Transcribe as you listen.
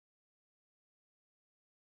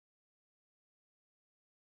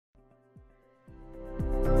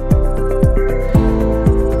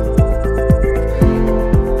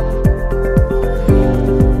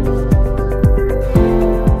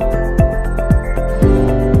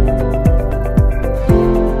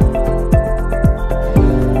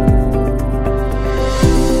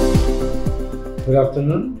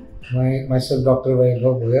afternoon. Myself Dr.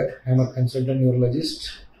 Vaibhav Bhoyar. I am a consultant neurologist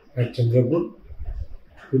at Chandrapur.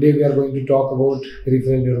 Today we are going to talk about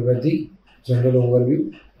peripheral neuropathy, general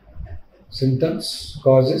overview, symptoms,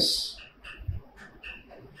 causes.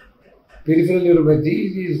 Peripheral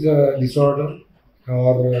neuropathy is a disorder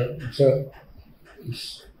or it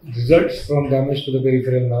results from damage to the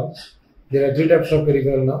peripheral nerves. There are three types of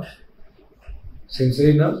peripheral nerves: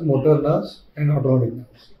 sensory nerves, motor nerves, and autonomic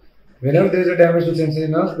nerves. Whenever there is a damage to sensory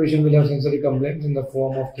nerves, patient will have sensory complaints in the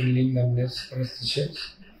form of tingling, numbness,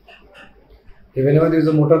 paresthesias. Whenever there is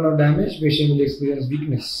a motor nerve damage, patient will experience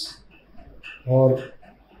weakness or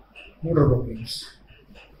motor problems.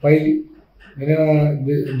 While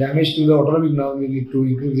the damage to the autonomic nerve will lead to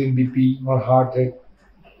increase in BP or heart rate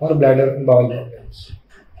or bladder and bowel problems.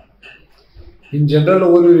 In general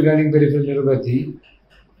overview regarding peripheral neuropathy,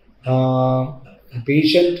 the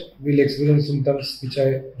patient will experience symptoms which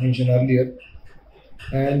I mentioned earlier,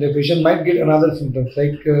 and the patient might get another symptoms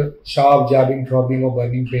like sharp jabbing, throbbing or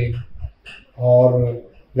burning pain, or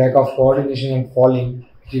lack of coordination and falling,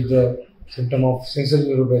 which is the symptom of sensory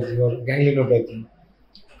neuropathy or ganglionopathy.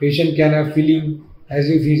 Patient can have feeling as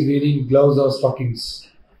if he is wearing gloves or stockings,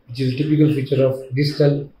 which is a typical feature of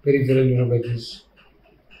distal peripheral neuropathies.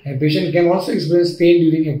 And patient can also experience pain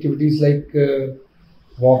during activities like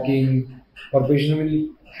walking, or patient will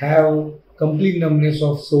have complete numbness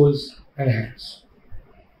of soles and hands.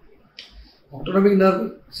 Autonomic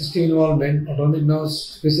nerve system involvement, autonomic nerves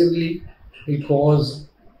specifically will cause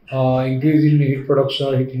increase in heat production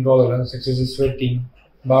or heat intolerance, excessive sweating,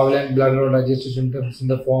 bowel and bladder or digestive symptoms in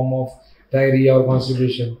the form of diarrhea or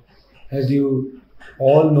constipation. As you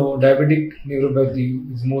all know, diabetic neuropathy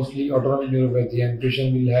is mostly autonomic neuropathy, and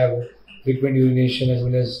patient will have frequent urination as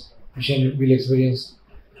well as patient will experience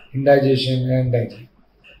indigestion and diarrhea.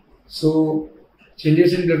 So,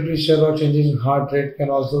 changes in blood pressure or changes in heart rate can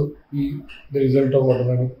also be the result of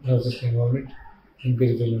autonomic nervous system involvement in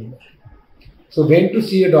peripheral neuropathy. So, when to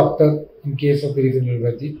see a doctor in case of peripheral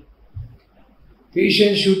neuropathy?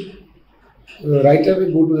 Patient should right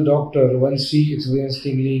away go to the doctor once he experiences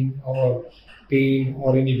tingling or pain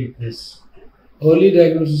or any weakness. Early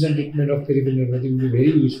diagnosis and treatment of peripheral neuropathy will be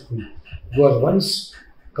very useful, because once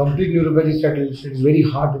complete neuropathy starts, it is very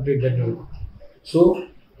hard to treat that neuropathy. So,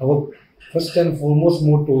 our first and foremost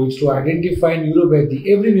motto is to identify neuropathy,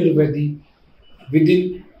 every neuropathy,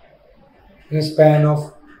 within a span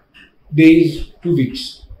of days to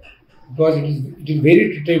weeks, because it is very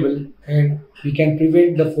treatable and we can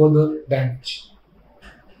prevent the further damage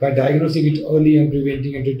by diagnosing it early and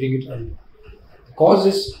preventing and treating it early. The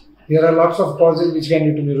causes, there are lots of causes which can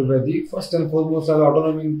lead to neuropathy. First and foremost are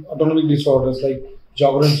autonomic disorders like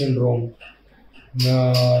Sjogren syndrome,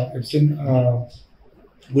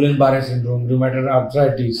 Guillain-Barré syndrome, rheumatoid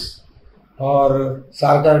arthritis, or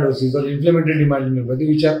sarcoidosis or inflammatory demyelinating,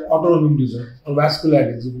 which are autonomic disorders, or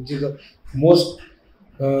vasculitis, which is the most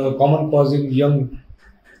common cause in young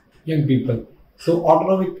people. So,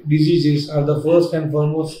 autonomic diseases are the first and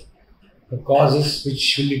foremost causes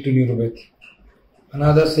which will lead to neuropathy.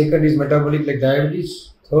 Another second is metabolic, like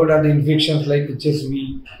diabetes. Third are the infections like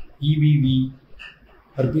HSV, EBV,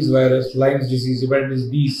 herpes virus, Lyme's disease, hepatitis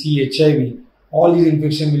B, C, HIV. All these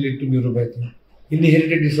infections will lead to neuropathy.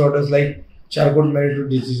 Inherited disorders like Charcot-Marie-Tooth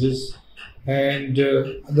diseases and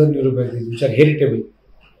other neuropathies which are heritable.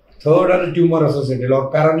 Third are the tumor-associated or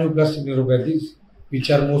paraneoplastic neuropathies, which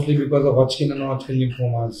are mostly because of Hodgkin and non-Hodgkin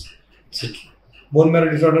lymphomas, etc. Bone marrow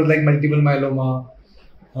disorders like multiple myeloma,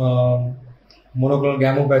 monoclonal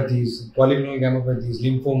gammopathies, polyclonal gammopathies,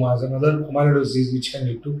 lymphomas, and other amyloidosis which can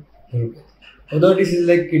lead to neuropathy. Other diseases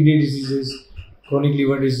like kidney diseases, chronic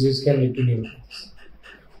liver diseases can lead to neuropathies.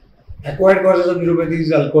 Acquired causes of neuropathy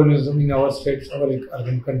is alcoholism in our states, our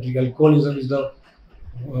country. Alcoholism is the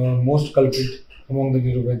most culprit among the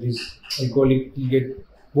neuropathies. Alcoholic will get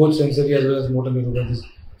both sensory as well as motor neuropathies.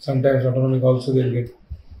 Sometimes autonomic also they will get.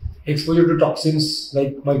 Exposure to toxins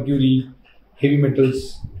like mercury, heavy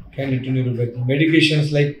metals can lead to neuropathy.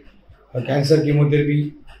 Medications like cancer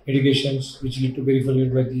chemotherapy medications which lead to peripheral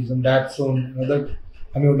neuropathy, some dapsone, other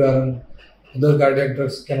amiodarone, other cardiac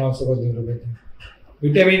drugs can also cause neuropathy.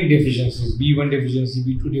 Vitamin deficiencies, B1 deficiency,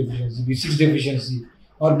 B2 deficiency, B6 deficiency,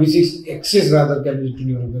 or B6 excess rather can lead to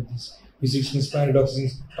neuropathies. B6 inspired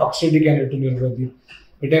toxicity can lead to neuropathy.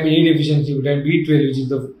 Vitamin E deficiency, vitamin B12, which is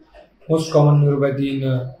the most common neuropathy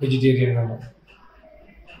in vegetarian animal.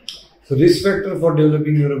 So, risk factor for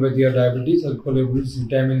developing neuropathy are diabetes, alcohol abuse,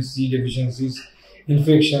 vitamin C deficiencies,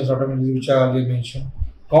 infections, autoimmune, which I already mentioned.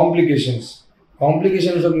 Complications.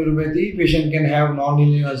 Complications of neuropathy, patient can have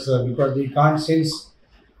non-linear ulcer because they can't sense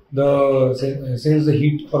the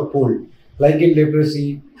heat or cold. Like in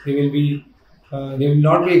leprosy, they will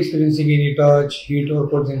not be experiencing any touch, heat or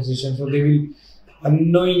cold sensation. So they will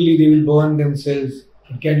unknowingly they will burn themselves.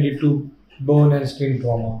 It can lead to burn and skin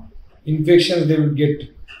trauma. Infections they will get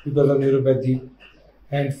because of neuropathy,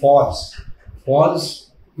 and falls.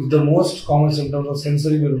 Falls is the most common symptom of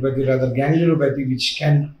sensory neuropathy, rather ganglionopathy, which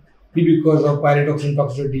can be because of pyrotoxin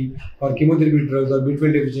toxicity or chemotherapy drugs or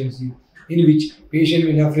B12 deficiency, in which patient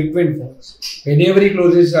will have frequent falls. Whenever he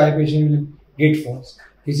closes his eye, patient will get falls.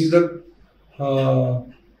 This is the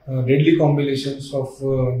deadly combinations of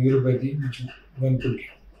neuropathy which one could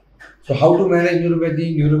get. So how to manage neuropathy?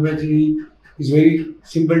 Neuropathy is very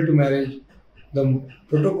simple to manage. The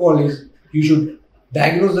protocol is you should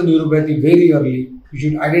diagnose the neuropathy very early. You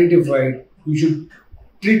should identify it. You should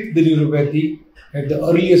treat the neuropathy at the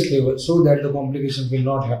earliest level so that the complications will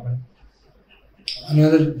not happen.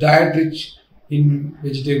 Another, diet rich in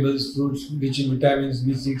vegetables, fruits, rich in vitamins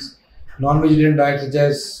B6, non-vegetarian diet such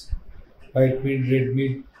as white meat, red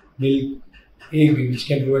meat, milk, egg, which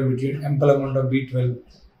can provide between ample amount of B12.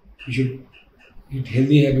 You should eat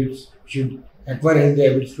healthy habits. You should acquire healthy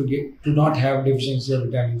habits to not have deficiency of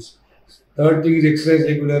vitamins. Third thing is exercise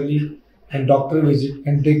regularly and doctor visit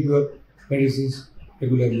and take your medicines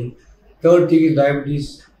regularly. Third thing is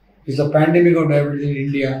diabetes. It's the pandemic of diabetes in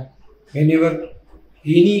India. Whenever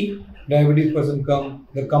any diabetes person come,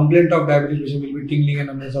 the complaint of diabetes patient will be tingling and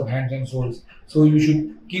numbness of hands and soles. So you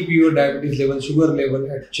should keep your diabetes level, sugar level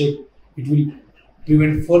at check. It will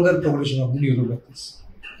prevent further progression of the neuropathies.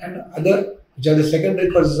 And other, which are the secondary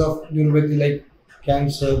causes of neuropathy like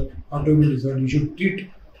cancer, autoimmune disorder, you should treat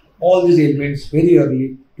all these ailments very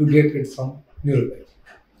early to get rid from neuropathy.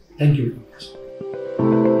 Thank you very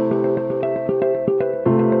much.